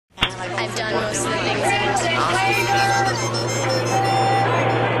I've done most of the things that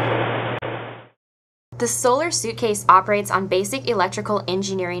The solar suitcase operates on basic electrical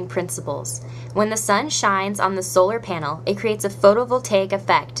engineering principles. When the sun shines on the solar panel, it creates a photovoltaic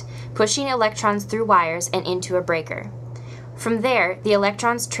effect, pushing electrons through wires and into a breaker. From there, the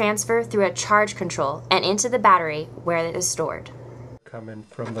electrons transfer through a charge control and into the battery where it is stored. Coming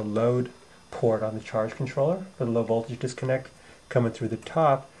from the load port on the charge controller for the low voltage disconnect, coming through the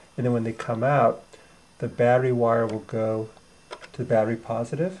top, and then when they come out, the battery wire will go to the battery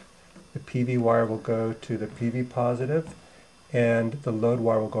positive, the PV wire will go to the PV positive, and the load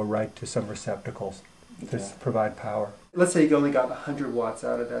wire will go right to some receptacles to provide power. Let's say you only got 100 watts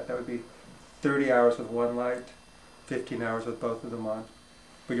out of that. That would be 30 hours with one light, 15 hours with both of them on.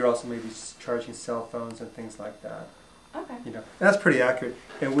 But you're also maybe charging cell phones and things like that. Okay. You know, and that's pretty accurate.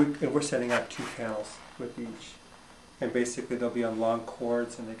 And we're setting up 2 panels with each. And basically they'll be on long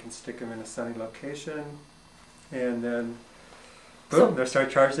cords and they can stick them in a sunny location. And then, boom, they'll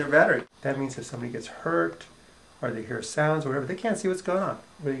start charging their battery. That means if somebody gets hurt or they hear sounds or whatever, they can't see what's going on.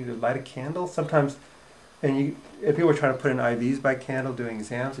 Whether you light a candle, sometimes, and if people are trying to put in IVs by candle doing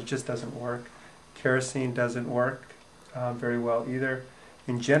exams, it just doesn't work. Kerosene doesn't work very well either.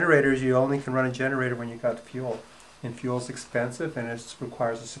 In generators, you only can run a generator when you've got fuel. And fuel's expensive and it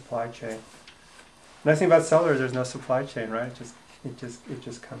requires a supply chain. Nice thing about solar is there's no supply chain, right? It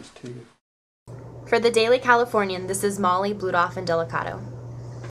just comes to you. For the Daily Californian, this is Molly Bludoff and Delicato.